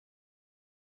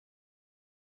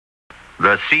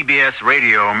The CBS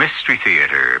Radio Mystery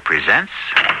Theater presents...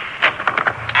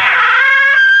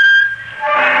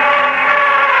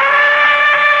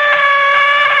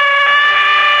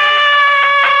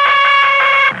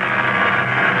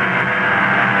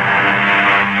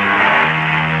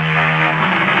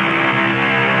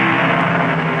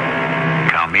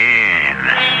 Come in.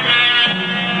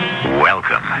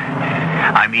 Welcome.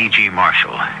 I'm E.G.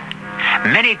 Marshall.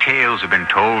 Many tales have been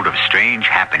told of strange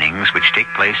happenings which take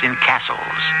place in castles.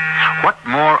 What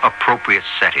more appropriate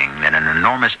setting than an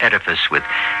enormous edifice with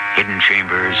hidden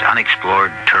chambers,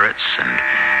 unexplored turrets,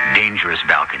 and dangerous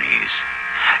balconies?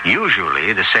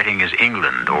 Usually the setting is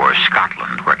England or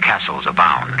Scotland, where castles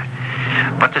abound.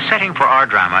 But the setting for our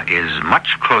drama is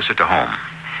much closer to home.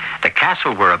 The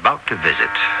castle we're about to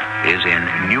visit is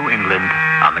in New England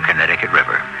on the Connecticut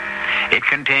River. It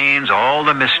contains all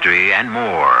the mystery and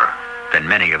more than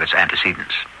many of its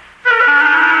antecedents.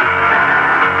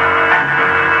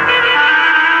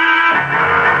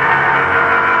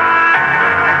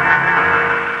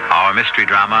 Our mystery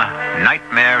drama,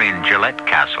 Nightmare in Gillette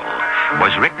Castle,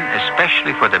 was written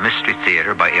especially for the Mystery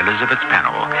Theater by Elizabeth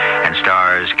Pennell and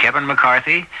stars Kevin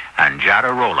McCarthy and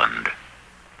Jada Rowland.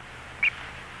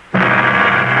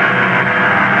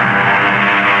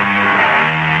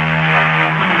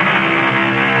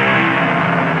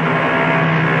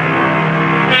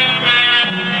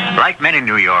 Like many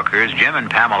New Yorkers, Jim and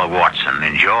Pamela Watson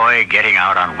enjoy getting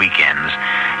out on weekends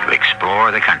to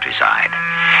explore the countryside.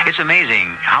 It's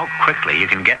amazing how quickly you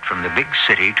can get from the big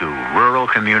city to rural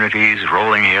communities,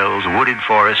 rolling hills, wooded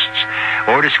forests,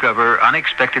 or discover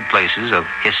unexpected places of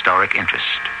historic interest.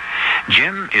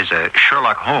 Jim is a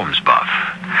Sherlock Holmes buff,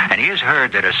 and he has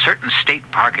heard that a certain state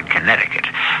park in Connecticut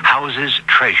houses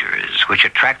treasures which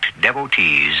attract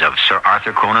devotees of Sir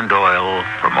Arthur Conan Doyle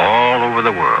from all over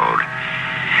the world.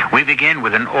 We begin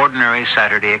with an ordinary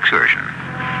Saturday excursion.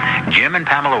 Jim and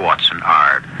Pamela Watson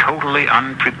are totally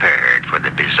unprepared for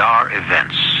the bizarre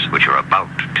events which are about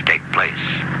to take place.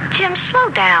 Jim, slow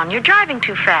down. You're driving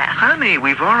too fast. Honey,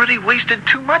 we've already wasted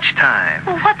too much time.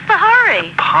 Well, what's the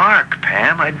hurry? Park,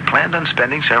 Pam. I'd planned on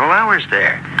spending several hours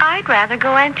there. I'd rather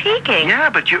go antiquing. Yeah,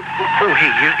 but you... Oh,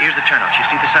 hey, here's the turnout. You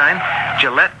see the sign?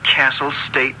 Gillette Castle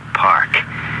State Park.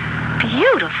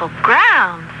 Beautiful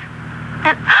grounds.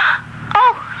 And...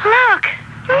 Oh, look.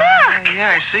 Look.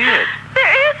 Yeah, I see it.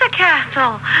 There is a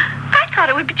castle. I thought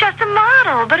it would be just a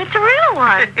model, but it's a real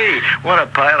one. Hey, what a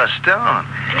pile of stone.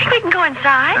 I think we can go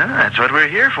inside. That's what we're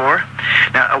here for.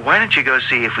 Now, why don't you go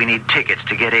see if we need tickets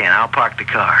to get in? I'll park the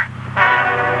car.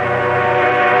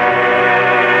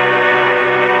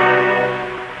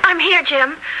 I'm here,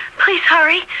 Jim. Please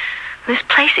hurry. This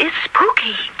place is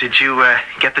spooky. Did you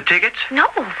get the tickets? No.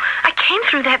 I came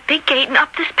through that big gate and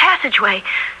up this passageway.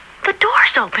 The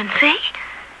door's open, see?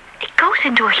 It goes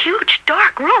into a huge,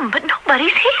 dark room, but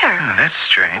nobody's here. Oh, that's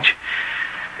strange.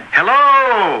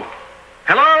 Hello?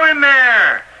 Hello in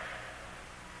there?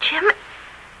 Jim,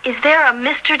 is there a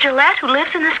Mr. Gillette who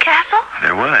lives in this castle?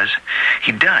 There was.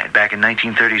 He died back in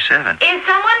 1937. Is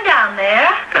someone down there?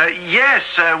 Yes,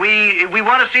 we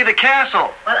want to see the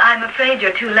castle. Well, I'm afraid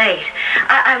you're too late.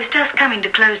 I was just coming to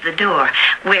close the door.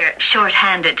 We're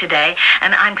short-handed today,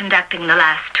 and I'm conducting the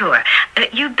last tour.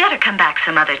 You'd better come back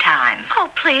some other time. Oh,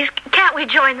 please, can't we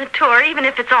join the tour, even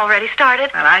if it's already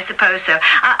started? Well, I suppose so.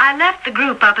 I left the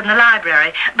group up in the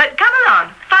library, but come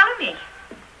along. Follow me.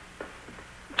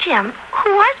 Jim, who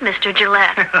was Mr.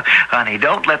 Gillette? Honey,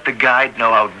 don't let the guide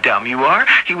know how dumb you are.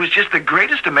 He was just the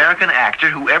greatest American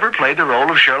actor who ever played the role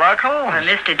of Sherlock Holmes. Well,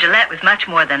 Mr. Gillette was much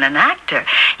more than an actor.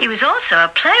 He was also a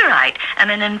playwright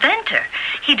and an inventor.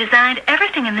 He designed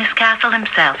everything in this castle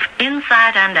himself,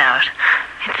 inside and out.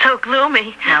 It's so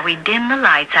gloomy. Now, we dim the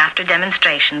lights after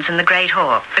demonstrations in the Great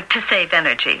Hall to save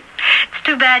energy. It's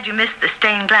too bad you missed the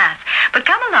stained glass. But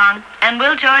come along, and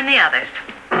we'll join the others.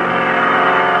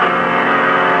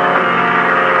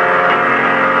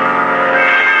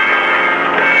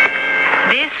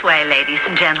 This way, ladies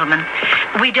and gentlemen.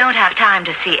 We don't have time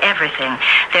to see everything.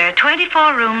 There are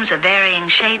 24 rooms of varying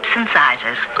shapes and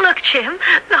sizes. Look, Jim,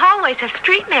 the hallways have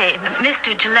street names.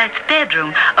 Mr. Gillette's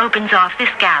bedroom opens off this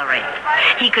gallery.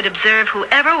 He could observe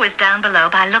whoever was down below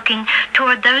by looking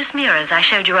toward those mirrors I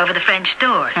showed you over the French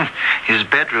doors. His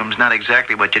bedroom's not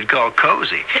exactly what you'd call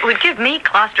cozy. It would give me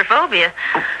claustrophobia.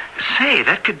 Oh, say,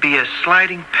 that could be a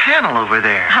sliding panel over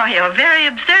there. Oh, you're very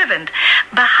observant.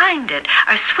 Behind it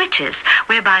are switches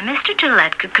whereby Mr.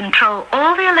 Gillette could control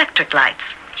all the electric lights.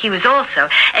 He was also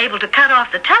able to cut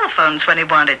off the telephones when he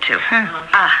wanted to.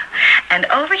 And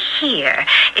over here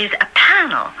is a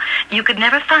panel you could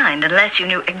never find unless you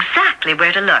knew exactly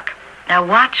where to look. Now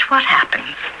watch what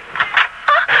happens.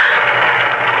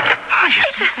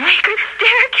 It's a secret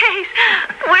staircase.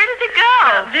 Where does it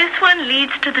go? This one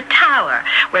leads to the tower,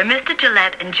 where Mr.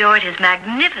 Gillette enjoyed his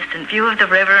magnificent view of the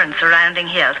river and surrounding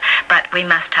hills. But we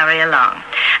must hurry along.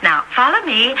 Now, follow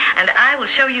me, and I will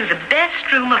show you the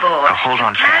best room of all. Oh, hold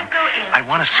on, Pam. I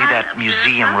want to see that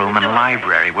museum room and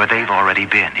library where they've already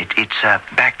been. It's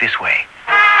back this way.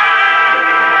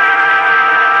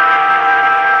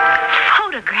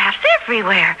 Photographs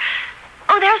everywhere.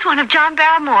 Oh, there's one of John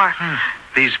Barrymore.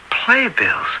 These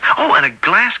playbills. Oh, and a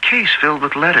glass case filled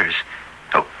with letters.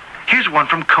 Oh, here's one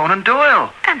from Conan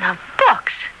Doyle. And the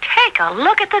books. Take a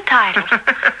look at the titles.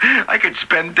 I could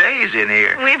spend days in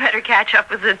here. We better catch up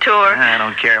with the tour. I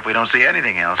don't care if we don't see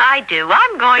anything else. I do.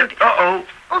 I'm going to... Uh-oh.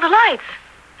 Oh, the lights.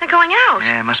 They're going out.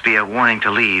 Yeah, it must be a warning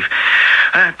to leave.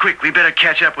 Quick, we better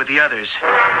catch up with the others.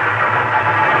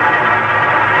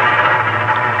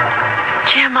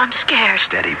 Jim, I'm scared.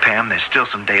 Steady, Pam. There's still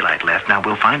some daylight left. Now,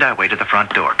 we'll find our way to the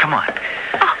front door. Come on.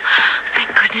 Oh,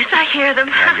 thank goodness I hear them.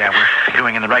 Yeah, we're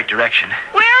going in the right direction.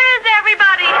 Where is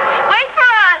everybody? Wait for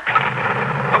us.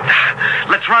 Oh,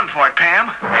 let's run for it,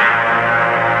 Pam.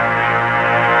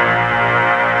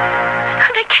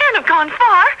 They can't have gone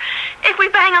far. If we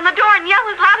bang on the door and yell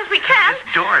as loud as we can...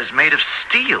 This door is made of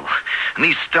steel, and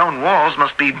these stone walls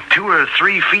must be 2 or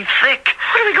 3 feet thick.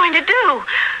 What are we going to do?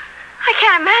 I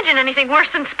can't imagine anything worse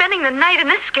than spending the night in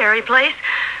this scary place.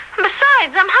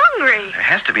 Besides, I'm hungry. There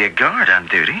has to be a guard on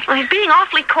duty. Well, he's being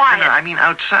awfully quiet. No, I mean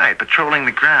outside, patrolling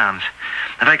the grounds.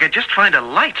 If I could just find a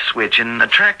light switch and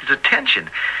attract his attention.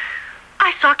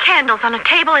 I saw candles on a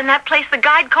table in that place the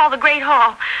guide called the Great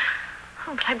Hall.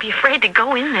 Oh, but I'd be afraid to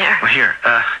go in there. Well, here,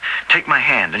 take my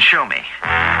hand and show me.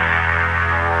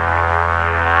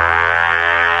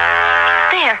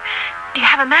 There. Do you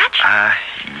have a match?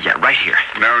 Yeah, right here.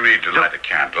 No need to light a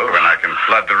candle when I can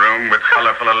flood the room with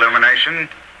colorful illumination.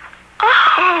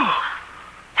 Oh,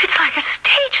 it's like a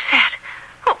stage set.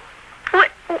 Oh,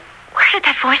 where did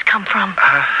that voice come from?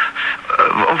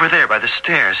 Over there by the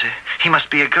stairs. He must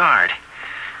be a guard.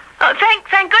 Oh,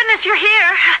 thank goodness you're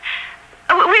here.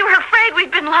 We were afraid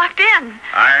we'd been locked in.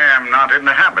 I am not in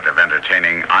the habit of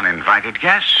entertaining uninvited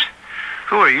guests.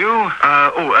 Who are you?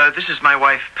 This is my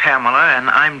wife, Pamela, and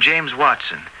I'm James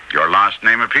Watson. Your last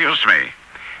name appeals to me.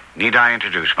 Need I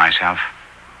introduce myself?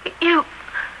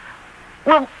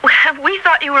 Well, we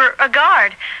thought you were a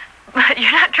guard, but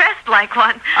you're not dressed like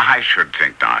one. I should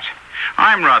think not.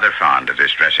 I'm rather fond of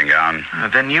this dressing gown.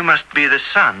 Then you must be the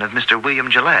son of Mr.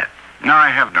 William Gillette. No, I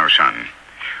have no son.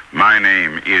 My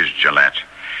name is Gillette,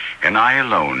 and I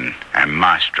alone am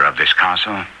master of this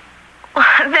castle.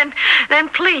 Well, then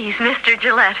please, Mr.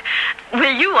 Gillette,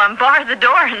 will you unbar the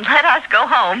door and let us go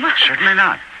home? Certainly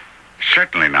not.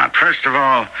 Certainly not. First of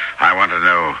all, I want to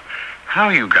know how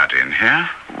you got in here.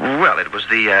 Well, it was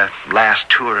the last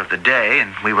tour of the day,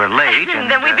 and we were late.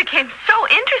 And then we became so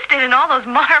interested in all those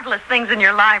marvelous things in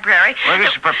your library. Well,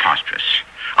 this is preposterous.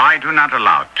 I do not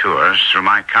allow tours through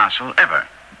my castle ever.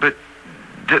 But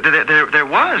there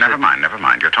was... Never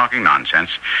mind. You're talking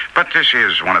nonsense. But this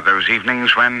is one of those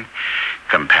evenings when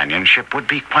companionship would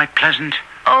be quite pleasant.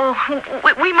 Oh,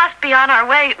 we must be on our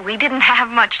way. We didn't have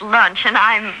much lunch, and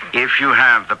I'm... If you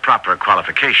have the proper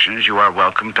qualifications, you are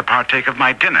welcome to partake of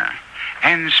my dinner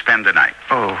and spend the night.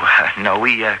 Oh, no,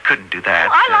 we couldn't do that.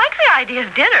 Well, I like the idea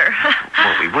of dinner.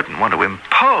 Well, we wouldn't want to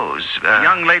impose. The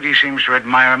young lady seems to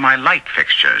admire my light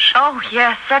fixtures. Oh,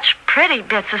 yes, such pretty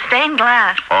bits of stained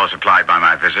glass. All supplied by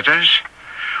my visitors.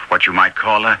 What you might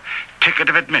call a ticket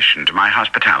of admission to my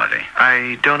hospitality.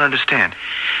 I don't understand.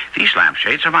 These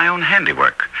lampshades are my own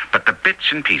handiwork, but the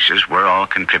bits and pieces were all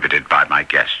contributed by my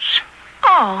guests.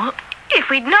 Oh, if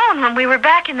we'd known when we were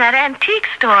back in that antique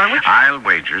store... I'll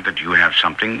wager that you have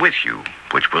something with you,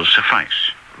 which will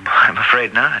suffice. I'm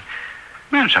afraid not.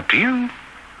 Well, it's up to you.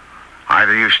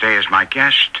 Either you stay as my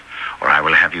guest, or I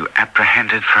will have you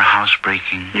apprehended for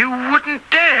housebreaking. You wouldn't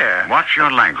dare. Watch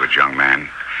your language, young man.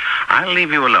 I'll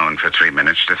leave you alone for 3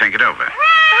 minutes to think it over.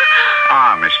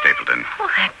 Miss Stapleton. Oh,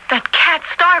 that cat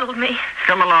startled me.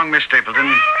 Come along, Miss Stapleton.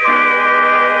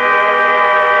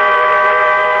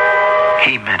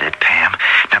 He meant it, Pam.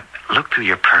 Now, look through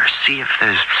your purse. See if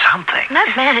there's something.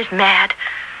 That man is mad.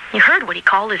 You heard what he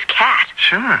called his cat.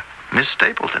 Sure. Miss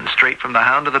Stapleton, straight from the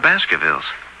Hound of the Baskervilles.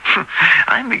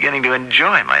 I'm beginning to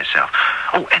enjoy myself.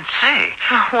 Oh, and say...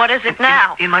 What is it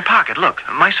now? In my pocket, look.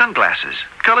 My sunglasses.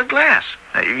 Colored glass.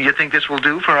 You think this will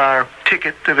do for our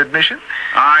ticket of admission?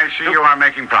 I see you are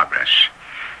making progress.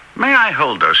 May I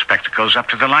hold those spectacles up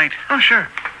to the light? Oh, sure.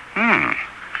 A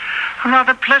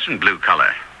rather pleasant blue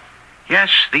color. Yes,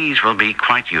 these will be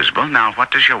quite usable. Now,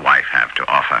 what does your wife have to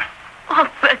offer?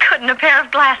 Well, couldn't a pair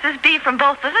of glasses be from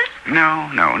both of us? No.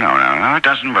 It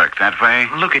doesn't work that way.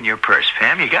 Look in your purse,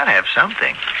 Pam. You gotta have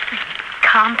something.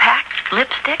 Compact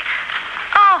lipstick.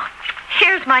 Oh,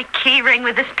 here's my key ring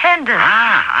with this pendant.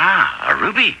 A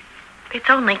ruby. It's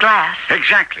only glass.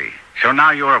 Exactly. So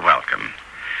now you are welcome.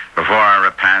 Before our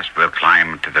repast, we'll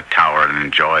climb to the tower and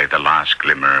enjoy the last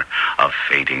glimmer of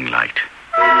fading light.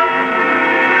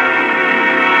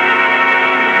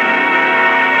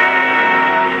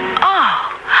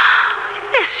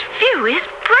 View is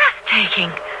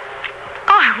breathtaking.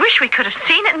 Oh, I wish we could have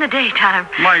seen it in the daytime.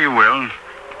 Why, you will.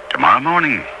 Tomorrow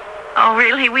morning. Oh,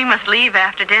 really? We must leave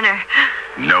after dinner.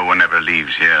 No one ever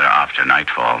leaves here after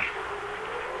nightfall.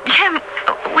 Jim,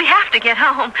 we have to get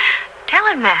home. Tell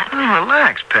him that.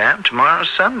 Relax, Pam. Tomorrow's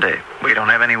Sunday. We don't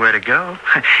have anywhere to go.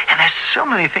 And there's so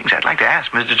many things I'd like to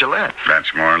ask Mr. Gillette.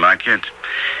 That's more like it.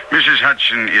 Mrs.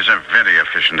 Hudson is a very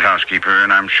efficient housekeeper,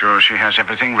 and I'm sure she has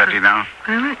everything ready now.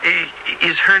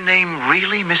 Is her name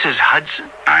really Mrs. Hudson?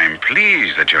 I'm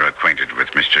pleased that you're acquainted with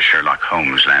Mr. Sherlock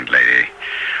Holmes, landlady.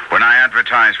 When I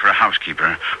advertised for a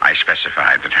housekeeper, I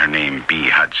specified that her name be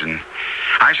Hudson.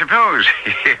 I suppose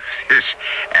if this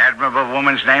admirable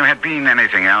woman's name had been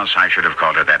anything else, I should have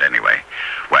called her that anyway.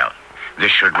 Well,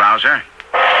 this should rouse her.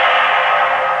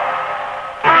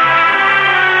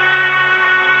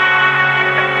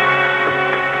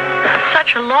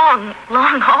 Such a long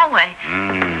hallway.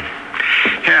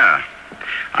 Yeah.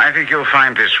 I think you'll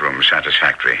find this room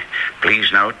satisfactory.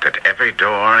 Please note that every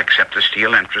door except the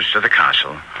steel entrance to the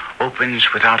castle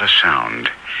opens without a sound.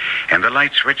 And the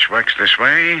light switch works this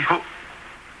way.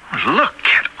 Look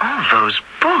at all those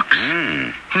books.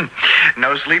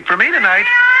 No sleep for me tonight.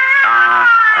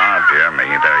 Dear me.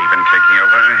 They're even taking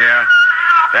over in here.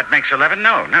 That makes 11.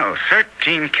 No,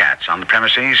 13 cats on the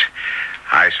premises.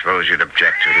 I suppose you'd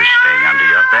object to his staying under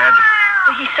your bed.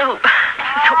 He's so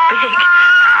big.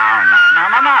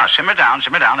 No. Simmer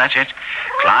down. That's it.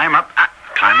 Climb up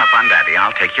on Daddy.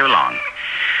 I'll take you along.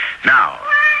 Now,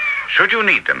 should you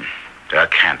need them, there are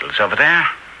candles over there.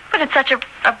 But it's such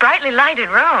a brightly lighted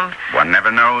room. One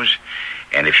never knows.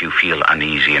 And if you feel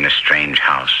uneasy in a strange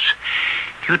house,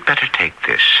 you'd better take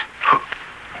this.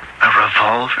 A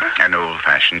revolver? An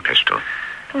old-fashioned pistol.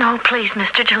 No, please,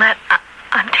 Mr. Gillette.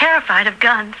 I'm terrified of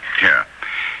guns. Here.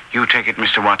 You take it,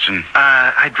 Mr. Watson.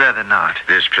 I'd rather not.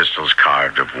 This pistol's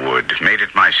carved of wood. Made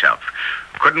it myself.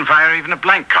 Couldn't fire even a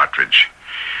blank cartridge.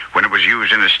 When it was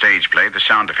used in a stage play, the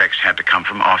sound effects had to come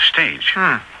from off stage.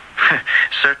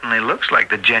 Certainly looks like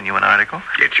the genuine article.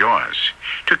 It's yours.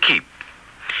 To keep.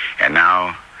 And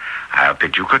now, I'll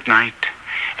bid you good night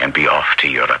and be off to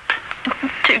Europe.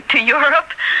 To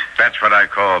Europe? That's what I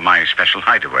call my special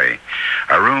hideaway.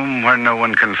 A room where no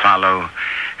one can follow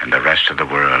and the rest of the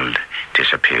world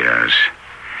disappears.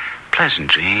 Pleasant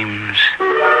dreams.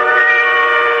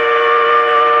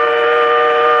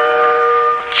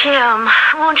 Jim,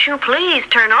 won't you please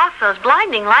turn off those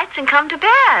blinding lights and come to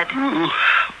bed?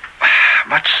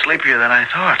 Much sleepier than I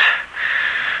thought.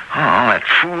 Oh, that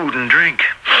food and drink.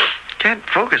 Can't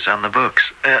focus on the books.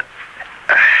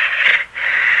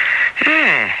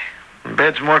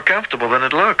 Bed's more comfortable than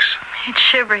it looks. It's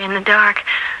shivery in the dark.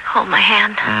 Hold my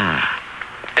hand.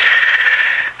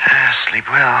 Sleep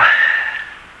well.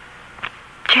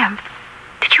 Jim,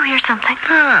 did you hear something?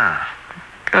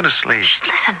 Go to sleep. Shh,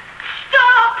 listen.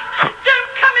 Stop!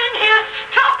 Don't come in here.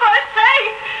 Stop, I say.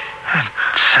 That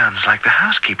sounds like the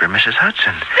housekeeper, Mrs.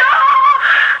 Hudson. Stop!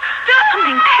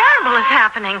 Something terrible is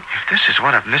happening. If this is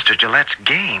one of Mr. Gillette's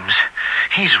games,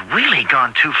 he's really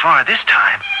gone too far this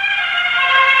time.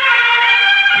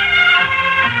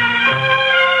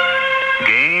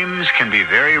 Games can be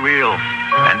very real,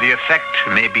 and the effect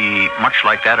may be much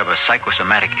like that of a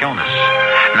psychosomatic illness.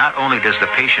 Not only does the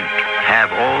patient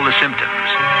have all the symptoms,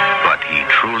 but he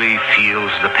truly feels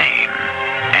the pain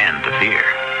and the fear.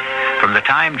 From the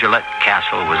time Gillette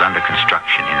Castle was under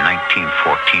construction in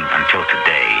 1914 until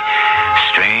today,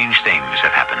 strange things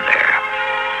have happened there.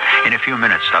 In a few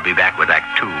minutes, I'll be back with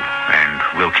Act 2, and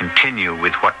we'll continue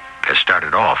with what has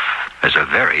started off as a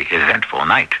very eventful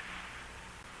night.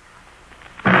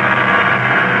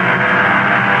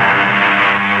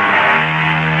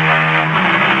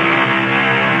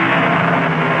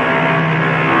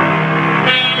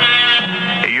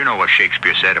 You know what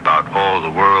Shakespeare said about all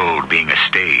the world being a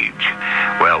stage.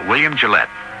 Well, William Gillette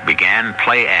began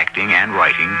play acting and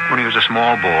writing when he was a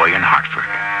small boy in Hartford.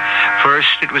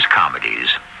 First, it was comedies,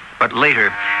 but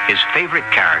later, his favorite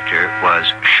character was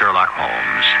Sherlock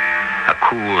Holmes, a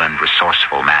cool and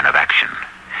resourceful man of action.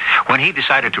 When he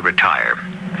decided to retire,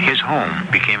 his home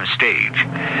became a stage,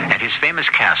 and his famous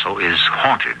castle is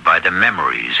haunted by the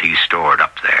memories he stored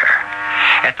up there.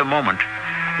 At the moment,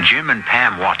 Jim and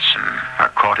Pam Watson are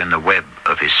caught in the web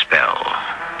of his spell,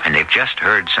 and they've just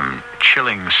heard some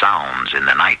chilling sounds in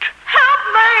the night. Help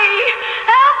me!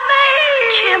 Help me!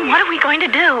 Jim, what are we going to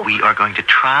do? We are going to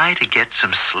try to get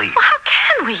some sleep. Well, how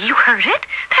can we? You heard it.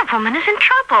 That woman is in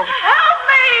trouble. Help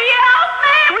me! Help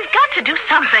me! We've got to do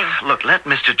something. Look, let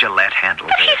Mr. Gillette handle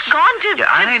But this. he's gone to... Yeah,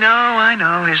 I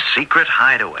know. His secret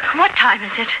hideaway. What time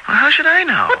is it? Well, how should I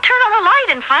know? Well, turn on the light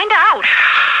and find out.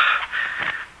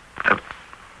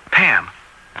 Pam,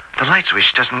 the light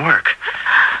switch doesn't work.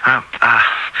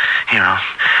 Here,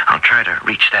 I'll try to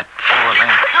reach that floor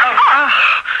lamp.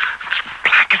 It's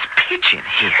black as pitch in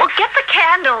here. Well, get the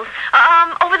candles.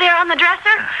 Over there on the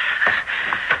dresser.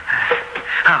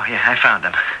 Oh, yeah, I found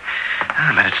them.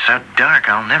 Oh, but it's so dark,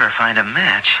 I'll never find a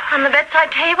match. On the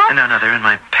bedside table? No, they're in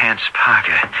my pants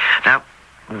pocket. Now,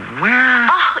 where...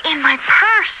 Oh, in my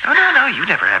purse. Oh, no, you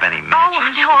never have any matches.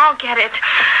 Oh, no, I'll get it.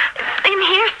 It's in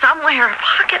here somewhere. A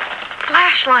pocket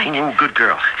flashlight. Oh, good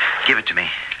girl. Give it to me.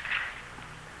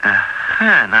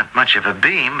 Not much of a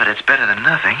beam, but it's better than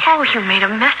nothing. Oh, you made a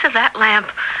mess of that lamp.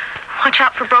 Watch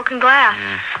out for broken glass.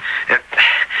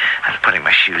 I'm putting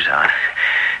my shoes on.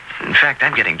 In fact,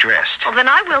 I'm getting dressed. Well, then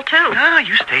I will, too. No,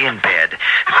 you stay in bed.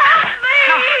 Help me!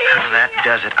 Oh, that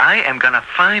does it. I am going to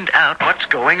find out what's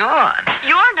going on.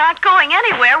 You're not going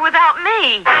anywhere without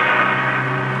me.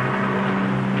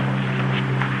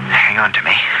 Hang on to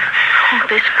me. Oh,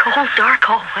 this cold, dark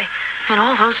hallway and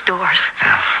all those doors.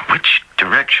 Now, which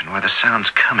direction were the sounds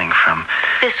coming from?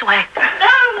 This way.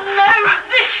 No,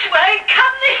 this way.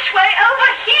 Come this way, over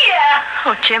here.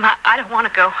 Oh, Jim, I don't want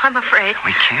to go. I'm afraid.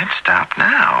 We can't stop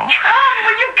now.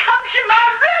 Will you come to my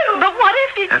room? But what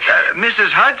if you...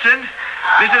 Mrs. Hudson?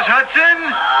 Mrs. Hudson?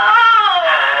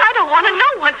 I don't want to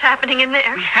know what's happening in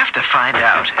there. We have to find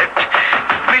out.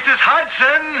 Mrs.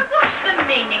 Hudson? What's the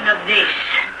meaning of this?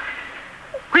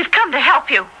 We've come to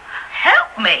help you.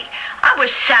 Help me. I was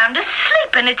sound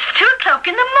asleep and it's 2:00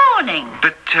 in the morning.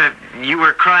 But you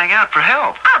were crying out for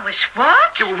help. I was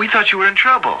what? Yeah, well, we thought you were in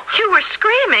trouble. You were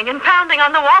screaming and pounding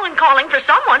on the wall and calling for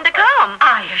someone to come.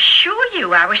 I assure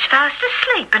you I was fast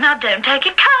asleep and I don't take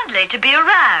it kindly to be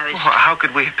aroused. Well, how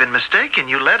could we have been mistaken?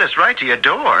 You led us right to your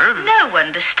door. No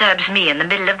one disturbs me in the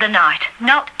middle of the night,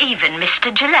 not even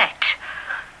Mr. Gillette.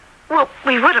 Well,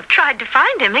 we would have tried to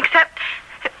find him, except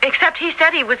he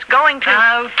said he was going to...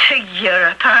 Oh, to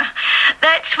Europe, huh?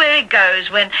 That's where he goes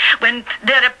when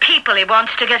there are people he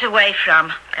wants to get away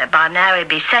from. By now he'd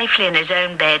be safely in his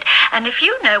own bed. And if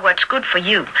you know what's good for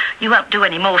you, you won't do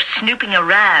any more snooping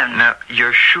around. Now,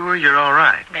 you're sure you're all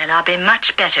right? Well, I'll be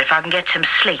much better if I can get some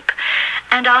sleep.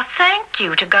 And I'll thank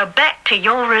you to go back to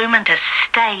your room and to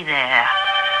stay there.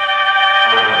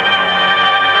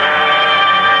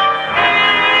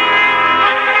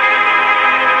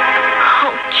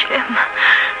 Jim,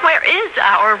 where is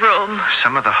our room?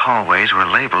 Some of the hallways were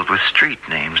labeled with street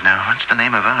names. Now, what's the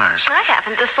name of ours? I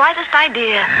haven't the slightest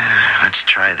idea. Let's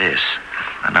try this.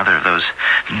 Another of those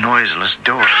noiseless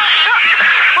doors.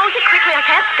 Close it quickly. I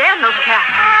can't stand those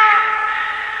cats.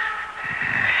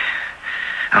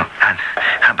 Oh, and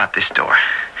how about this door?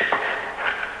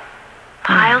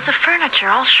 Piles of furniture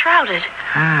all shrouded.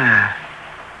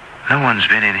 No one's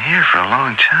been in here for a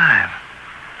long time.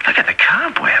 Look at the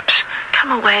cobwebs.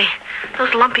 Come away.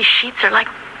 Those lumpy sheets are like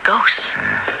ghosts.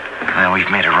 Well, we've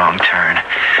made a wrong turn.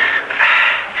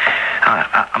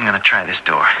 I'm going to try this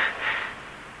door.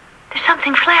 There's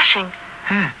something flashing.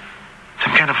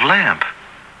 Some kind of lamp.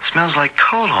 Smells like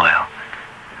coal oil.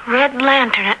 Red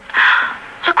lantern.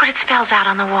 Look what it spells out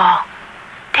on the wall.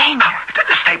 Danger.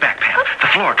 Stay back, Pam. The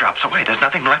floor drops away. There's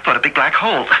nothing left but a big black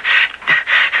hole.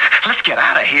 Let's get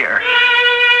out of here.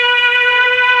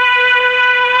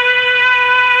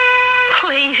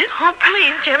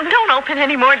 Please, Jim, don't open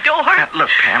any more doors. Look,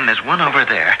 Pam, there's one over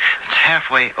there. It's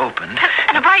halfway opened.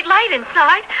 And a bright light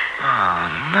inside. Oh,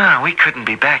 no, we couldn't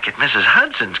be back at Mrs.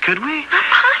 Hudson's, could we? Not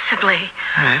possibly.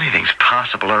 Anything's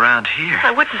possible around here.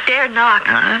 I wouldn't dare knock.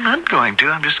 I'm not going to.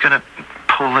 I'm just going to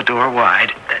pull the door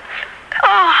wide.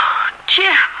 Oh,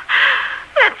 Jim,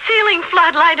 that ceiling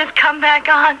floodlight has come back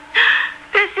on.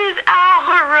 This is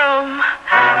our room.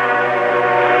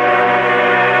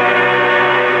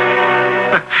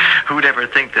 Who'd ever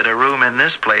think that a room in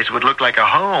this place would look like a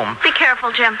home? Be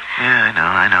careful, Jim. Yeah,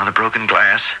 I know. The broken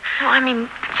glass. No, I mean,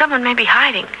 someone may be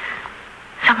hiding.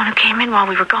 Someone who came in while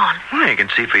we were gone. Well, you can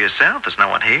see for yourself. There's no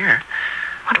one here.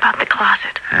 What about the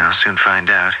closet? Yeah, I'll soon find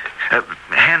out.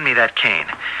 Hand me that cane.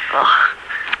 Oh,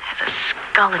 there's a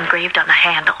skull engraved on the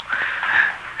handle.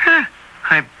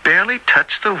 I barely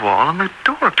touched the wall and the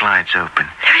door glides open.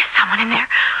 There is someone in there.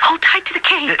 Hold tight to the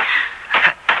cane.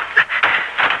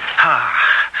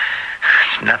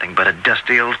 It's nothing but a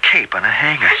dusty old cape on a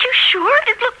hanger. Are you sure?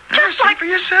 It looked just See like for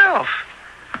yourself.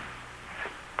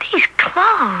 these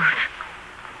clothes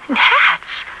and hats.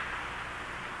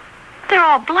 They're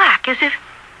all black, as if...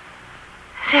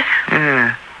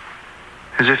 Yeah.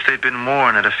 As if they'd been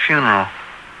worn at a funeral.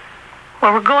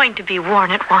 Well, we're going to be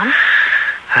worn at one.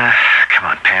 Come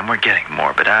on, Pam, we're getting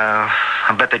morbid.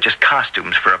 I'll bet they're just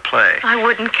costumes for a play. I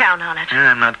wouldn't count on it.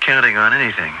 I'm not counting on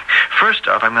anything. First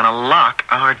off, I'm going to lock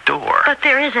our door. But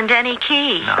there isn't any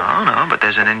key. No, but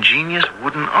there's an ingenious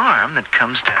wooden arm that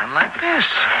comes down like this.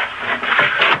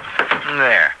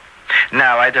 There.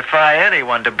 Now, I defy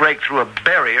anyone to break through a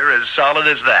barrier as solid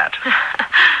as that.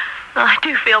 Well, I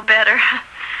do feel better.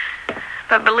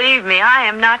 But believe me, I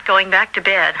am not going back to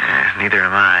bed. Neither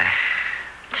am I.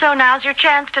 So now's your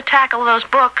chance to tackle those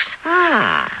books.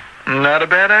 Not a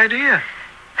bad idea.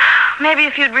 Maybe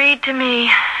if you'd read to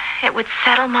me, it would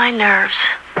settle my nerves.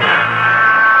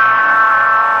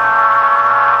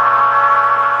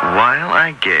 While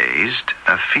I gazed,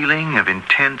 a feeling of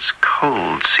intense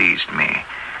cold seized me.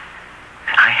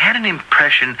 I had an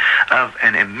impression of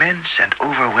an immense and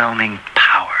overwhelming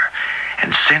power,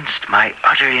 and sensed my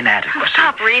utter inadequacy.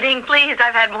 Stop reading, please.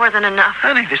 I've had more than enough.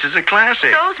 Honey, this is a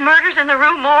classic. Those murders in the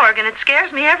Rue Morgue, and it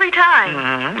scares me every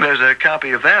time. There's a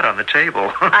copy of that on the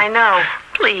table. I know.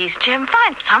 Please, Jim,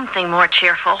 find something more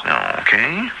cheerful.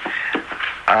 Okay.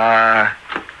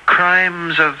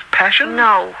 Crimes of Passion?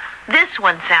 No. This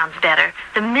one sounds better.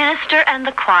 The Minister and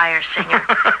the Choir Singer.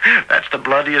 That's the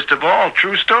bloodiest of all.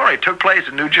 True story. Took place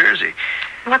in New Jersey.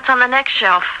 What's on the next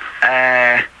shelf?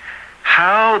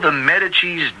 How the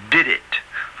Medicis Did It.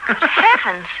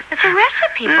 Heavens, it's a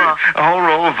recipe book. A whole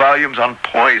row of volumes on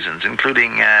poisons,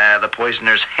 including The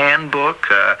Poisoner's Handbook,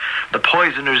 The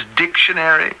Poisoner's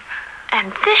Dictionary.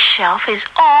 And this shelf is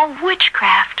all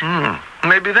witchcraft.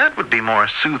 Maybe that would be more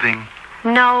soothing.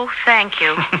 No, thank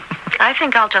you. I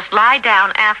think I'll just lie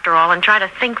down after all and try to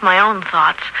think my own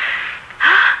thoughts.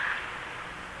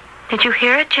 Did you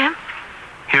hear it, Jim?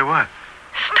 Hear what?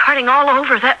 Starting all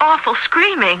over, that awful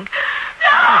screaming.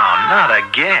 Oh, not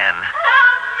again.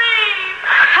 Help me!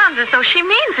 Sounds as though she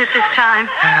means it this time.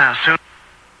 Soon.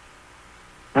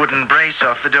 Wooden brace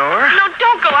off the door. No,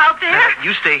 don't go out there.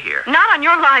 You stay here. Not on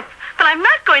your life. But I'm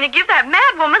not going to give that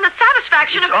mad woman the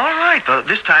satisfaction It's of... all right, though.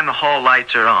 This time the hall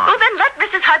lights are on. Oh, then let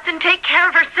Mrs. Hudson take care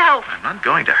of herself. I'm not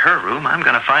going to her room. I'm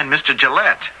going to find Mr.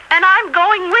 Gillette. And I'm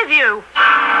going with you.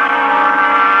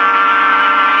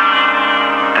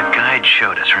 The guide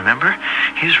showed us, remember?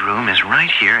 His room is right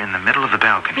here in the middle of the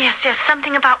balcony. Yes,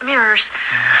 something about mirrors.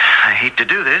 I hate to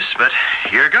do this, but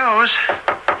here goes.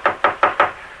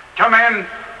 Come in.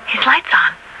 His light's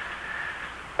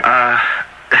on.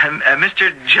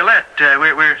 Mr. Gillette,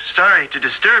 we're sorry to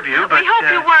disturb you, but... We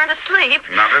hope you weren't asleep.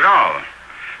 Not at all.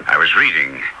 I was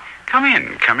reading. Come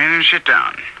in and sit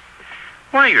down.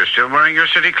 Why, you're still wearing your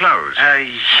city clothes.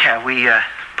 Yeah, we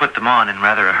put them on in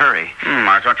rather a hurry.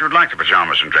 I thought you'd like the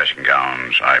pajamas and dressing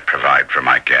gowns I provide for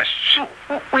my guests.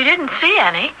 We didn't see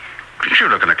any. Did you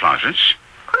look in the closets?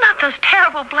 Well, not those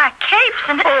terrible black capes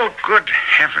and... Oh, good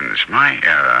heavens, my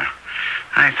error.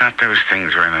 I thought those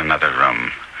things were in another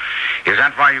room. Is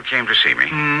that why you came to see me?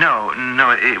 No,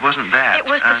 it wasn't that. It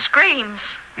was the screams.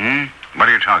 What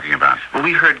are you talking about? Well,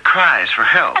 we heard cries for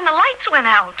help. And the lights went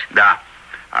out.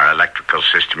 Our electrical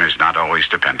system is not always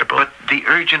dependable. But the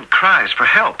urgent cries for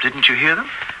help, didn't you hear them?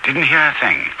 Didn't hear a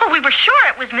thing. Well, we were sure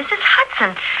it was Mrs.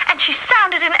 Hudson, and she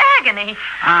sounded in agony.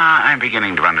 I'm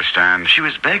beginning to understand. She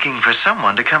was begging for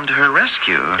someone to come to her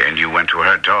rescue. And you went to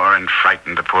her door and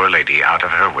frightened the poor lady out of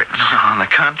her wits. On the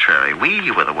contrary,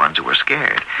 we were the ones who were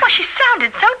scared. Well, she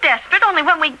sounded so desperate, only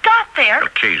when we got there...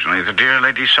 Occasionally, the dear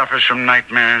lady suffers from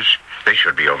nightmares. They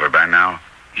should be over by now.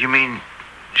 You mean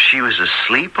she was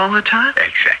asleep all the time?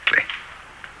 Exactly.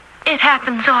 It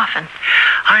happens often.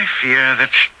 I fear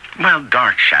that,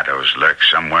 dark shadows lurk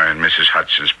somewhere in Mrs.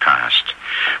 Hudson's past.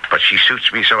 But she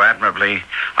suits me so admirably,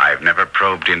 I've never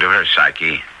probed into her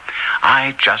psyche.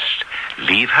 I just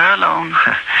leave her alone.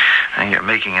 You're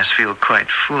making us feel quite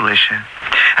foolish.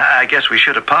 I guess we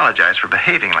should apologize for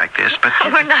behaving like this, but...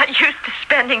 We're not used to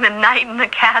spending the night in the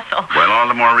castle. Well, all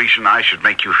the more reason I should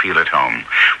make you feel at home.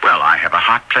 Well, I have a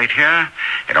hot plate here,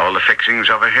 and all the fixings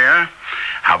over here.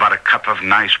 How about a cup of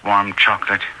nice warm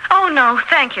chocolate? Oh, no,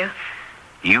 thank you.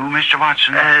 You, Mr.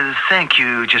 Watson? Thank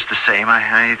you, just the same.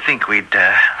 I think we'd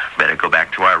better go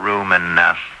back to our room and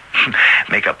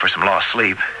make up for some lost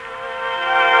sleep.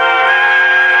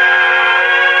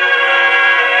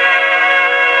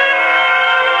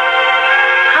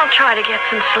 try to get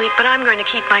some sleep, but I'm going to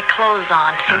keep my clothes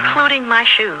on, including my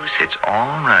shoes. It's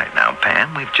all right now,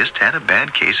 Pam. We've just had a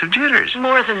bad case of jitters.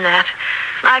 More than that,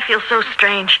 I feel so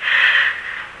strange.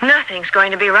 Nothing's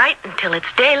going to be right until it's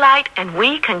daylight and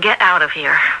we can get out of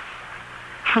here.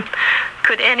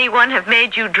 Could anyone have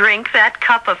made you drink that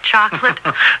cup of chocolate?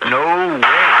 No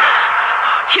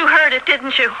way. You heard it,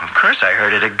 didn't you? Of course I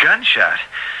heard it, a gunshot.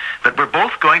 But we're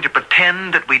both going to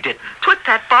pretend that we didn't. Put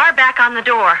that bar back on the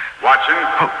door. Watson?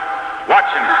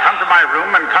 Watson, come to my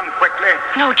room and come quickly.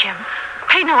 No, Jim.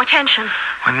 Pay no attention.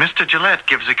 When Mr. Gillette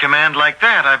gives a command like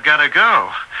that, I've got to go.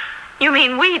 You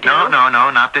mean we do? No,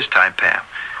 not this time, Pam.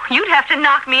 You'd have to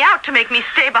knock me out to make me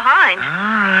stay behind. All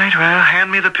right, well,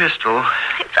 hand me the pistol.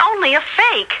 It's only a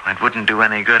fake. It wouldn't do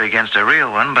any good against a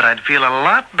real one, but I'd feel a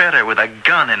lot better with a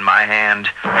gun in my hand.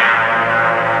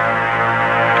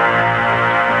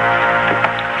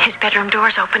 His bedroom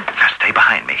door's open. Now, stay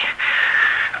behind me.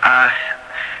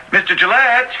 Mr.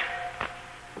 Gillette?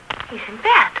 He's in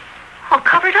bed, all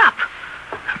covered up.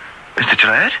 Mr.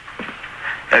 Gillette?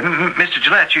 Mr.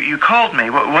 Gillette, you called me.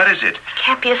 What is it? He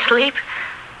can't be asleep.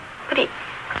 But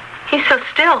he's so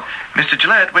still. Mr.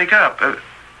 Gillette, wake up.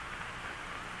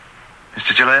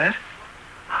 Mr. Gillette?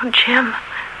 Oh, Jim,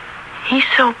 he's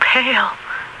so pale.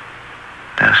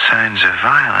 No signs of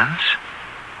violence,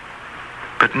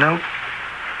 but no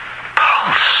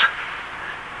pulse.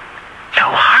 No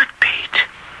heartbeat.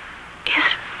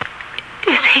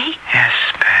 Is he? Yes,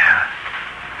 Pam.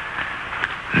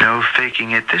 No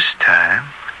faking it this time.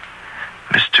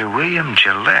 Mr. William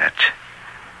Gillette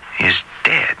is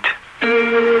dead.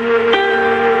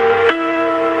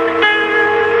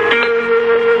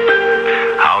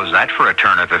 How's that for a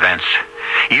turn of events?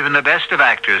 Even the best of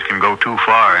actors can go too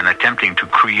far in attempting to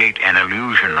create an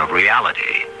illusion of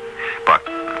reality. But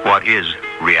what is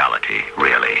reality,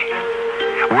 really?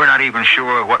 We're not even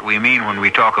sure what we mean when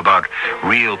we talk about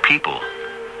real people.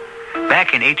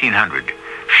 Back in 1800,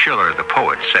 Schiller, the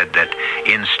poet, said that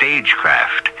in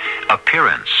stagecraft,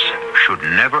 appearance should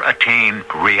never attain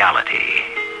reality.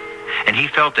 And he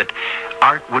felt that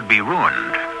art would be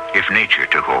ruined if nature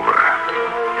took over.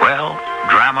 Well,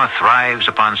 drama thrives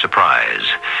upon surprise,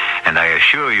 and I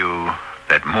assure you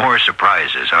that more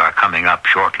surprises are coming up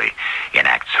shortly in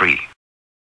Act 3.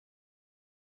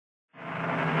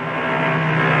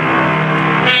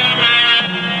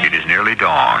 It is nearly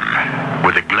dawn,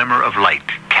 with a glimmer of light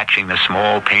catching the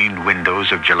small-paned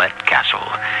windows of Gillette Castle.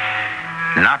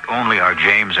 Not only are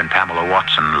James and Pamela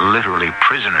Watson literally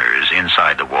prisoners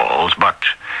inside the walls, but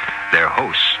their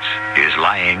host is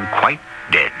lying quite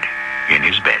dead in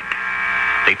his bed.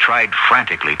 They tried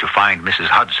frantically to find Mrs.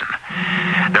 Hudson.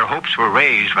 Their hopes were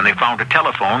raised when they found a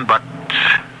telephone, but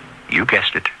you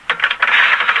guessed it.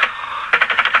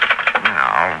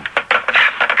 No,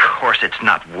 of course it's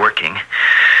not working.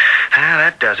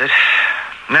 That does it.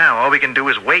 Now all we can do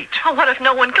is wait. Oh, what if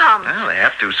no one comes? Well, they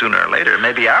have to sooner or later.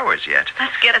 Maybe hours yet.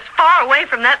 Let's get as far away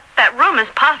from that room as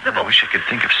possible. I wish I could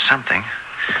think of something.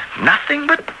 Nothing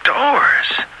but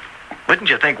doors. Wouldn't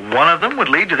you think one of them would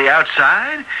lead to the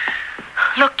outside?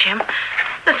 Look, Jim.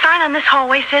 The sign on this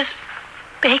hallway says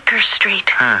Baker Street.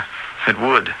 Huh. It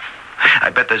would. I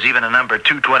bet there's even a number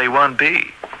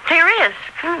 221B. There is.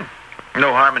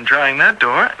 No harm in trying that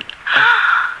door.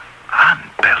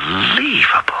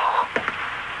 Unbelievable.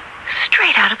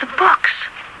 Straight out of the books.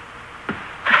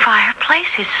 The fireplace,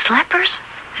 his slippers,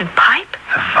 and pipe.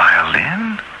 The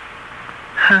violin?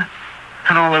 Huh.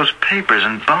 And all those papers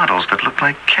and bottles that look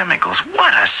like chemicals.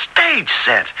 What a stage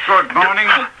set. Good morning.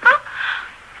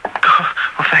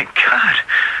 Oh, thank God.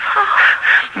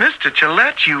 Mr.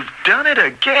 Gillette, you've done it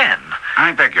again.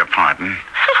 I beg your pardon.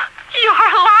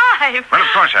 You're alive. Well, of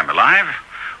course I'm alive.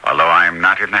 Although I'm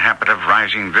not in the habit of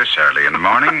rising this early in the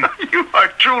morning. You are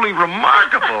truly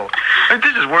remarkable. And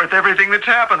this is worth everything that's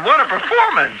happened. What a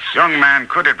performance. Young man,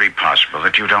 could it be possible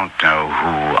that you don't know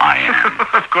who I am?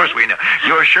 Of course we know.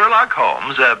 You're Sherlock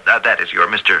Holmes. That is, you're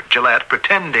Mr. Gillette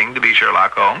pretending to be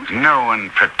Sherlock Holmes. No one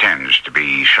pretends to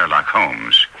be Sherlock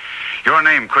Holmes. Your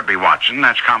name could be Watson,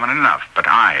 that's common enough, but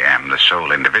I am the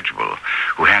sole individual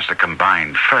who has the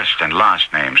combined first and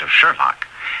last names of Sherlock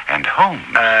and Holmes.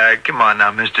 Come on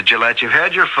now, Mr. Gillette. You've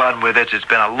had your fun with it. It's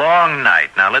been a long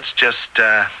night. Now let's just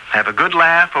have a good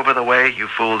laugh over the way you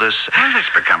fooled us. Well, this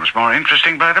becomes more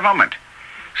interesting by the moment.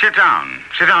 Sit down.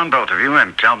 Sit down, both of you,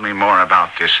 and tell me more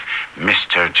about this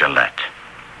Mr. Gillette.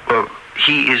 Well,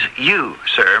 he is you,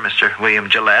 sir, Mr. William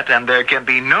Gillette, and there can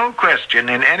be no question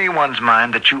in anyone's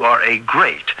mind that you are a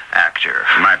great actor.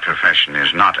 My profession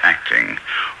is not acting,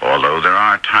 although there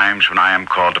are times when I am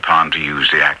called upon to use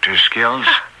the actor's skills.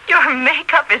 Your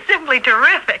makeup is simply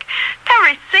terrific.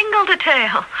 Every single detail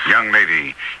hotel. Young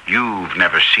lady, you've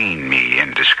never seen me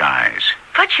in disguise.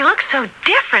 But you look so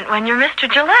different when you're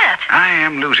Mr. Gillette. I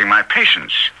am losing my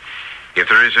patience. If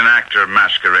there is an actor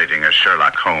masquerading as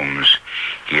Sherlock Holmes,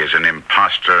 he is an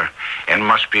imposter and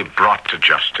must be brought to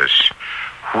justice.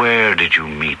 Where did you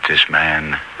meet this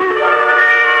man?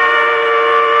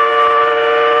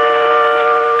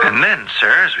 And then,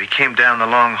 sir, as we came down the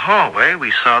long hallway,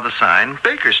 we saw the sign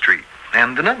Baker Street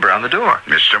and the number on the door.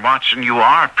 Mr. Watson, you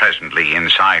are presently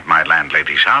inside my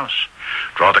landlady's house.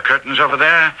 Draw the curtains over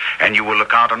there, and you will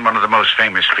look out on one of the most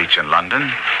famous streets in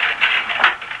London.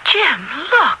 Jim,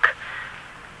 look.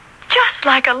 Just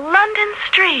like a London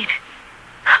street.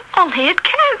 Only it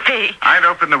can't be. I'd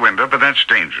open the window, but that's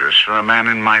dangerous for a man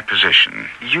in my position.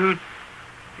 You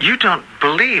don't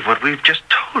believe what we've just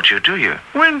told you, do you?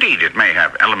 Well, indeed, it may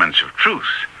have elements of truth.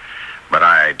 But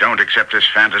I don't accept this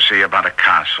fantasy about a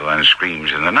castle and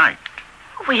screams in the night.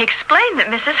 We explained that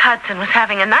Mrs. Hudson was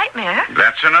having a nightmare.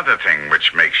 That's another thing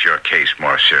which makes your case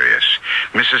more serious.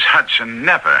 Mrs. Hudson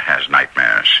never has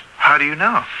nightmares. How do you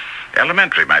know?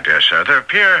 Elementary, my dear sir. There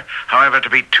appear, however, to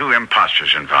be two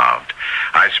impostors involved.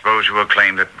 I suppose you will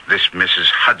claim that this Mrs.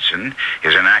 Hudson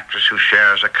is an actress who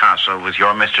shares a castle with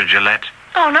your Mr. Gillette?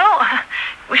 Oh, no.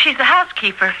 Well, she's the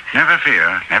housekeeper. Never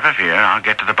fear, never fear. I'll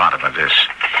get to the bottom of this.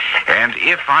 And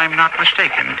if I'm not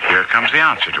mistaken, here comes the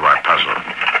answer to our puzzle.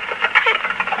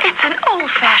 It's an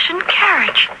old-fashioned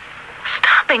carriage.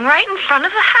 Stopping right in front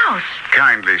of the house.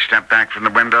 Kindly step back from the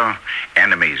window.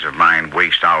 Enemies of mine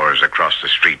waste hours across the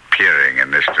street peering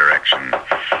in this direction.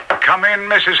 Come in,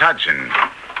 Mrs. Hudson.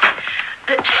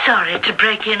 Sorry to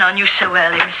break in on you so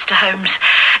early, Mr. Holmes.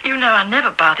 You know I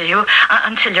never bother you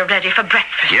until you're ready for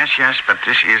breakfast. Yes, but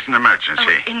this is an emergency.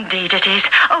 Oh, indeed it is.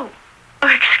 Oh,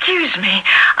 excuse me.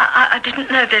 I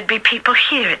didn't know there'd be people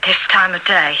here at this time of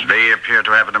day. They appear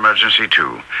to have an emergency,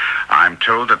 too. I'm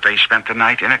told that they spent the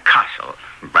night in a castle.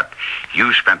 But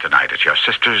you spent the night at your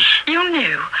sister's. You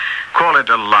knew? Call it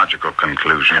a logical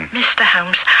conclusion. Mr.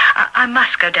 Holmes, I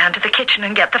must go down to the kitchen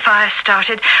and get the fire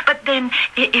started. But then,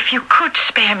 if you could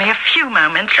spare me a few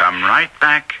moments. Come right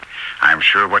back. I'm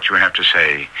sure what you have to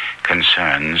say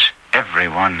concerns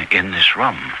everyone in this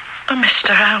room. Oh,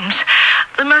 Mr. Holmes,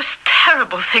 the most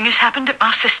terrible thing has happened at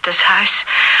my sister's house.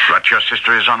 But your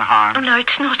sister is unharmed? Oh, no,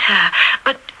 it's not her.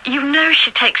 But you know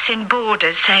she takes in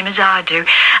boarders, same as I do.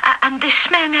 And this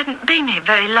man hadn't been here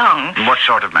very long. What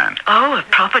sort of man? Oh, a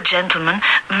proper gentleman.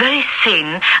 Very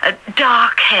thin,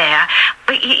 dark hair.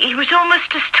 But he was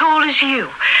almost as tall as you.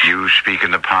 You speak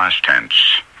in the past tense.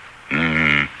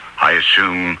 I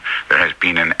assume there has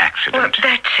been an accident. Well,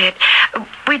 that's it.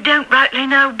 We don't rightly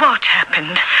know what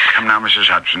happened. Come now, Mrs.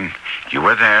 Hudson. You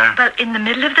were there. Well, in the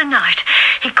middle of the night,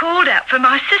 he called out for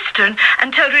my sister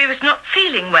and told her he was not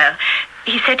feeling well.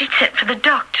 He said he'd sent for the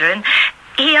doctor, and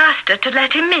he asked her to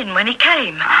let him in when he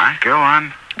came. Go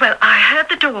on. Well, I heard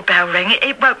the doorbell ring.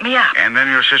 It woke me up. And then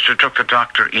your sister took the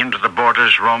doctor into the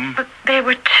boarder's room? But there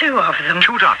were two of them.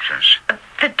 Two doctors?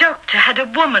 The doctor had a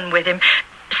woman with him.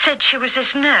 Said she was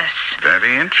his nurse.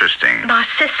 Very interesting. My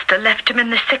sister left him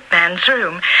in the sick man's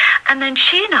room. And then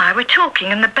she and I were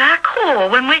talking in the back hall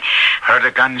when we... Heard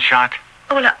a gunshot?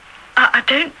 Well, I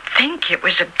don't think it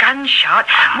was a gunshot.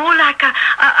 More like a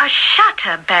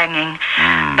shutter banging.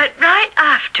 But right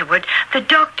afterward, the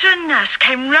doctor and nurse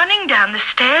came running down the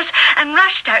stairs and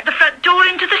rushed out the front door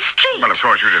into the street. Well, of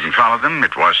course you didn't follow them.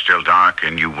 It was still dark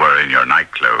and you were in your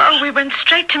nightclothes. Oh, we went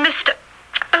straight to Mr...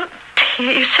 Oh,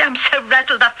 dear, you see, I'm so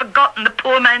rattled I've forgotten the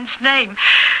poor man's name.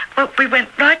 Well, we went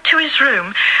right to his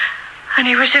room, and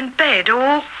he was in bed,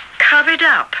 all covered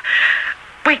up.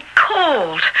 We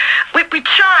called. We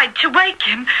tried to wake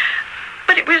him,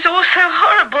 but it was all so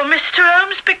horrible, Mr.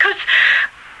 Holmes, because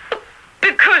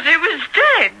he was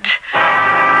dead.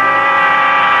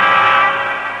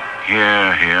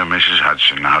 Here, Mrs.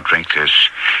 Hudson. Now drink this.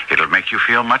 It'll make you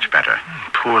feel much better.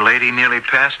 Poor lady nearly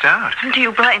passed out. Do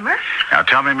you blame her? Now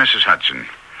tell me, Mrs. Hudson,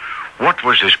 what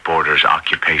was this boarder's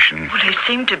occupation? Well, he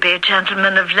seemed to be a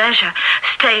gentleman of leisure.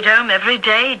 Stayed home every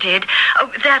day, he did. Oh,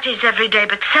 that is every day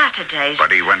but Saturdays.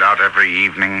 But he went out every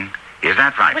evening. Is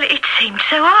that right? Well, it seemed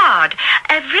so odd.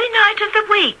 Every night of the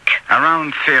week.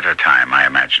 Around theater time, I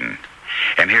imagine.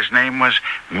 And his name was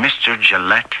Mr.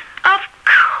 Gillette? Of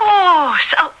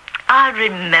course. Oh, I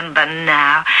remember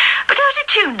now. But how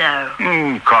did you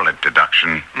know? Call it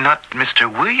deduction. Not Mr.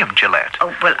 William Gillette.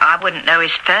 Oh, well, I wouldn't know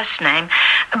his first name.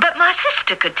 But my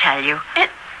sister could tell you.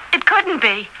 It couldn't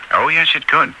be. Oh, yes, it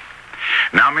could.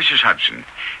 Now, Mrs. Hudson,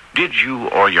 did you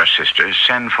or your sister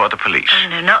send for the police? Oh,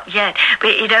 no, not yet.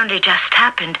 It only just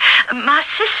happened. My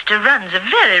sister runs a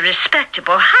very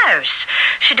respectable house.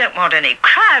 She don't want any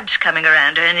crowds coming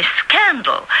around her, any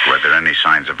scandal. Were there any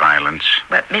signs of violence?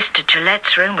 But Mr.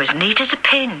 Gillette's room was neat as a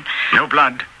pin. No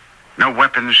blood, no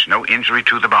weapons, no injury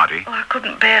to the body. Oh, I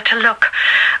couldn't bear to look.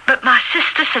 But my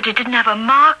sister said he didn't have a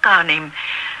mark on him.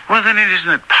 Well, then isn't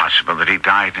it possible that he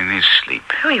died in his sleep?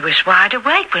 Oh, he was wide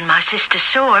awake when my sister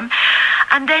saw him.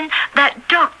 And then that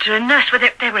doctor and nurse,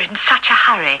 they were in such a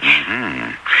hurry.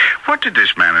 Mm-hmm. What did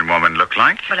this man and woman look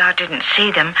like? Well, I didn't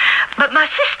see them. But my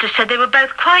sister said they were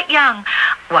both quite young.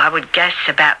 Well, I would guess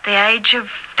about the age of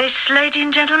this lady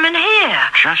and gentleman here.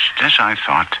 Just as I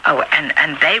thought. Oh,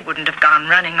 and they wouldn't have gone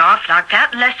running off like that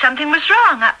unless something was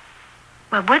wrong.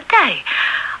 Well, would they?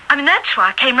 I mean, that's why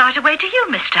I came right away to you,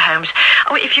 Mr. Holmes.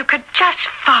 Oh, if you could just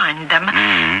find them.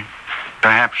 Mm-hmm.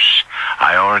 Perhaps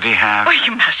I already have. Oh,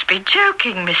 you must be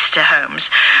joking, Mr. Holmes.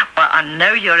 Well, I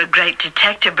know you're a great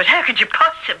detective, but how could you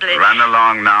possibly... Run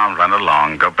along now, run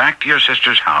along. Go back to your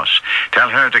sister's house. Tell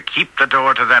her to keep the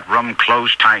door to that room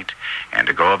closed tight and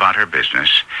to go about her business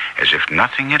as if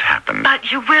nothing had happened. But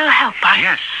you will help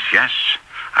us? Yes.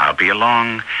 I'll be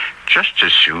along just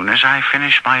as soon as I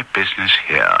finish my business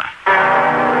here.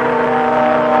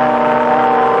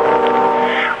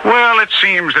 Well, it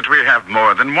seems that we have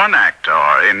more than one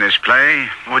actor in this play.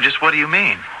 Well, just what do you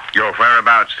mean? Your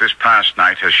whereabouts this past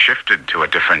night has shifted to a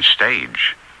different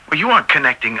stage. Well, you aren't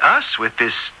connecting us with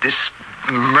this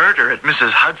murder at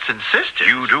Mrs. Hudson's sister's.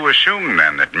 You do assume,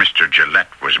 then, that Mr.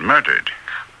 Gillette was murdered.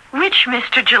 Which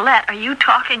Mr. Gillette are you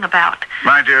talking about?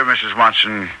 My dear Mrs.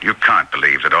 Watson, you can't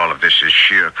believe that all of this is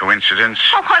sheer coincidence.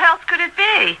 Well, what else could it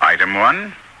be? Item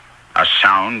 1, a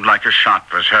sound like a shot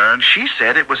was heard. She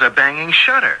said it was a banging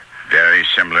shutter. Very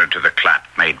similar to the clap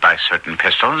made by certain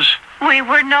pistols. We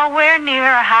were nowhere near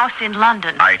a house in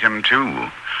London. Item 2,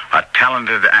 a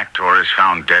talented actor is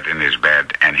found dead in his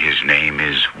bed, and his name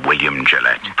is William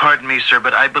Gillette. Pardon me, sir,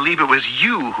 but I believe it was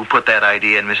you who put that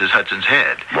idea in Mrs. Hudson's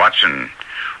head. Watson,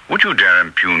 would you dare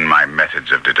impugn my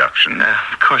methods of deduction?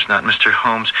 Of course not, Mr.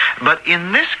 Holmes. But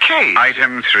in this case...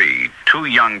 Item 3, 2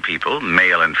 young people,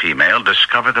 male and female,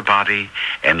 discover the body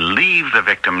and leave the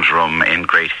victim's room in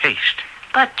great haste.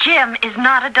 But Jim is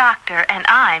not a doctor, and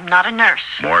I'm not a nurse.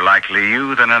 More likely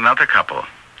you than another couple.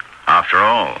 After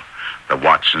all, the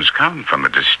Watsons come from a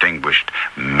distinguished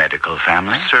medical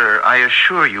family. Sir, I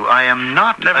assure you, I am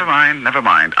not... Never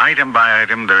mind. Item by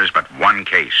item, there is but one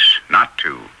case, not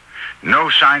 2. No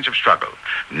signs of struggle,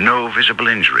 no visible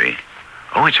injury.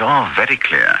 Oh, it's all very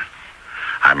clear.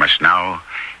 I must now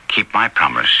keep my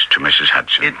promise to Mrs.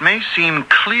 Hudson. It may seem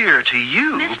clear to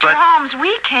you, Mr. Holmes,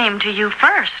 we came to you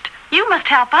first. You must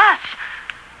help us.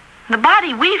 The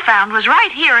body we found was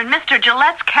right here in Mr.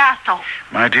 Gillette's castle.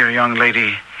 My dear young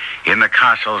lady, in the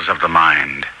castles of the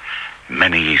mind,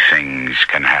 many things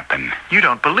can happen. You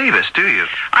don't believe us, do you?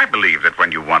 I believe that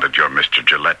when you wanted your Mr.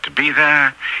 Gillette to be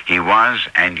there, he was,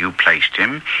 and you placed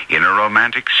him in a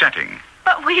romantic setting.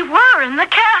 But we were in the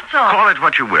castle. Call it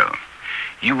what you will.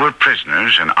 You were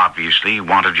prisoners and obviously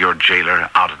wanted your jailer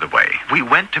out of the way. We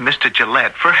went to Mr.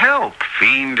 Gillette for help.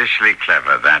 Fiendishly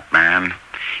clever, that man.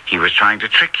 He was trying to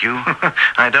trick you.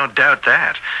 I don't doubt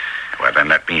that. Well, then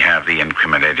let me have the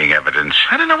incriminating evidence.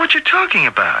 I don't know what you're talking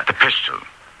about. The pistol.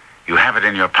 You have it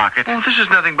in your pocket? Well, this is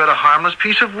nothing but a harmless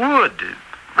piece of wood.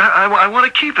 I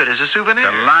want to keep it as a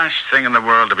souvenir. The last thing in the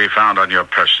world to be found on your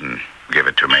person. Give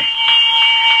it to me.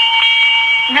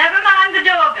 Never mind the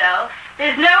doorbell.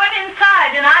 There's no one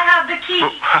inside, and I have the key.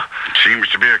 Seems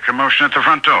to be a commotion at the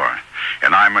front door,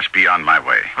 and I must be on my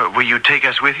way. Will you take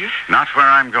us with you? Not where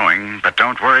I'm going, but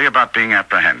don't worry about being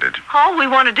apprehended. All we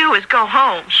want to do is go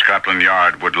home. Scotland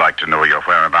Yard would like to know your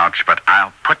whereabouts, but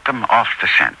I'll put them off the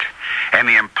scent.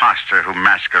 Any imposter who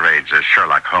masquerades as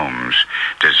Sherlock Holmes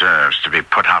deserves to be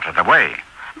put out of the way.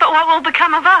 But what will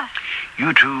become of us?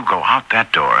 You two go out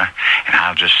that door, and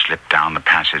I'll just slip down the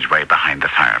passageway behind the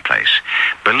fireplace.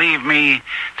 Believe me,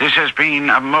 this has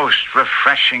been a most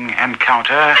refreshing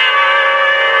encounter.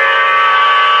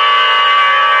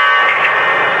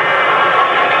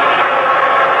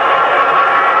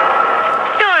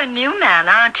 You're a new man,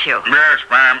 aren't you? Yes,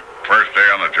 ma'am. First day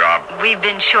on the job. We've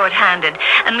been short-handed,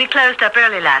 and we closed up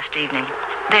early last evening.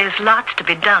 There's lots to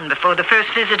be done before the first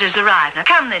visitors arrive. Now,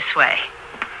 come this way.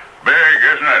 Big,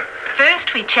 isn't it?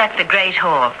 First, we check the Great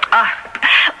Hall.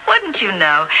 Wouldn't you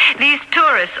know, these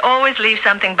tourists always leave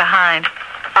something behind.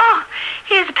 Oh,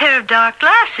 here's a pair of dark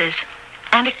glasses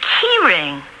and a key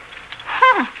ring.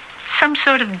 Some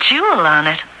sort of jewel on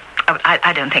it. Oh,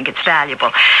 I don't think it's valuable.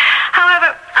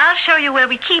 However, I'll show you where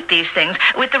we keep these things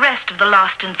with the rest of the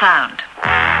lost and found.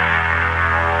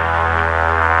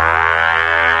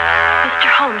 Mr.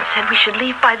 Holmes said we should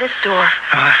leave by this door.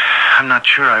 I'm not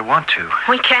sure I want to.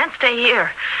 We can't stay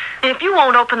here. And if you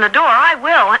won't open the door, I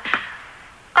will.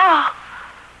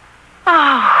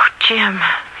 Oh, Jim,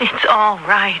 it's all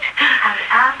right.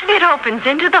 It opens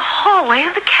into the hallway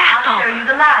of the castle. I'll show you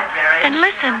the library. And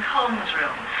listen. Holmes'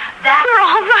 room. We're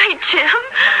all right, Jim.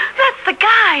 That's the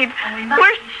guide.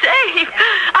 We're safe.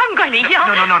 I'm going to yell.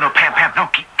 No, Pam, no,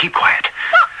 keep quiet.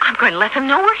 Well, I'm going to let them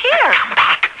know we're here. Come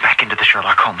back into the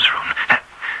Sherlock Holmes room.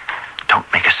 Don't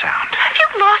make a sound. Have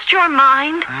you lost your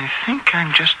mind? I think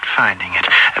I'm just finding it.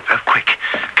 Quick,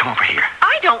 come over here.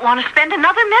 I don't want to spend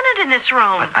another minute in this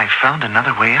room. But I found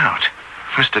another way out.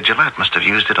 Mr. Gillette must have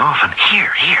used it often.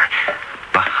 Here.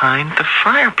 Behind the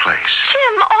fireplace.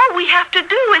 Jim, all we have to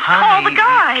do is call the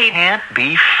guide. It can't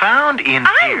be found in here.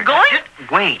 I'm going... Just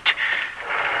wait.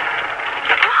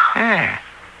 There.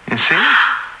 You see?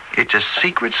 It's a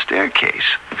secret staircase.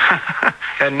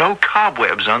 And no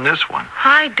cobwebs on this one.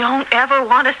 I don't ever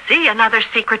want to see another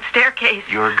secret staircase.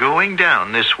 You're going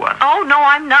down this one. Oh, no,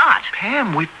 I'm not.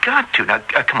 Pam, we've got to. Now,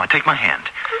 come on, take my hand.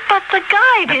 But the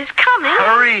guide is coming.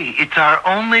 Hurry. It's our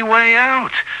only way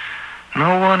out.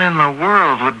 No one in the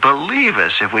world would believe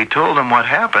us if we told them what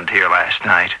happened here last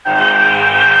night.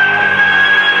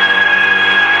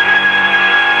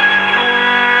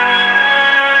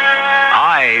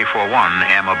 I, for one,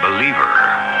 am a believer,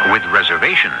 with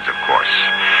reservations, of course.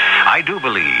 I do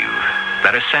believe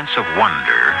that a sense of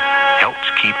wonder helps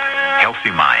keep healthy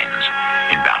minds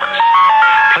in balance.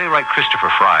 Playwright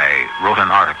Christopher Fry wrote an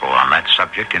article on that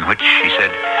subject in which he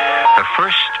said, the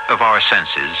first of our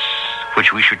senses,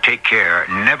 which we should take care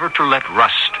never to let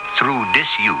rust through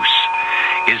disuse,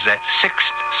 is that sixth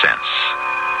sense,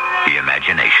 the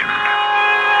imagination.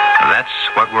 That's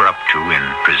what we're up to in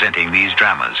presenting these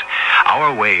dramas,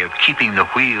 our way of keeping the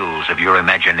wheels of your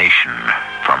imagination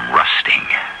from rusting.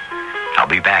 I'll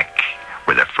be back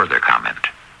with a further comment.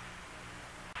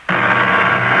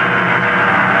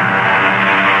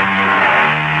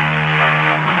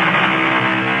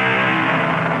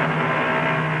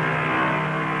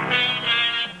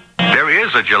 There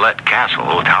is a Gillette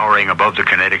Castle towering above the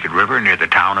Connecticut River near the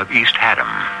town of East Haddam.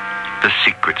 The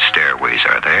secret stairways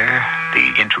are there,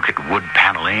 the intricate wood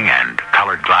paneling and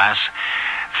colored glass,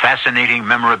 fascinating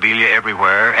memorabilia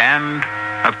everywhere, and,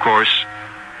 of course,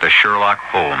 the Sherlock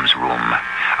Holmes room,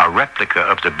 a replica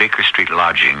of the Baker Street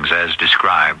lodgings as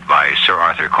described by Sir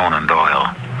Arthur Conan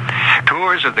Doyle.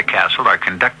 Tours of the castle are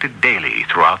conducted daily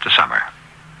throughout the summer.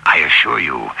 I assure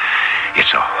you,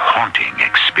 it's a haunting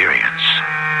experience.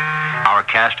 Our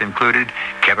cast included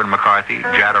Kevin McCarthy,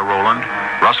 Jada Rowland,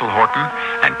 Russell Horton,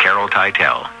 and Carol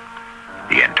Teitel.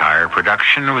 The entire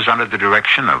production was under the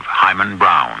direction of Hyman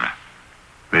Brown.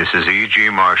 This is E.G.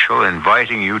 Marshall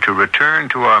inviting you to return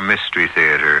to our Mystery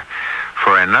Theater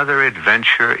for another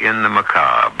adventure in the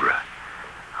macabre.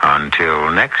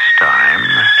 Until next time,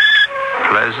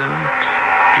 pleasant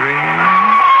dreams.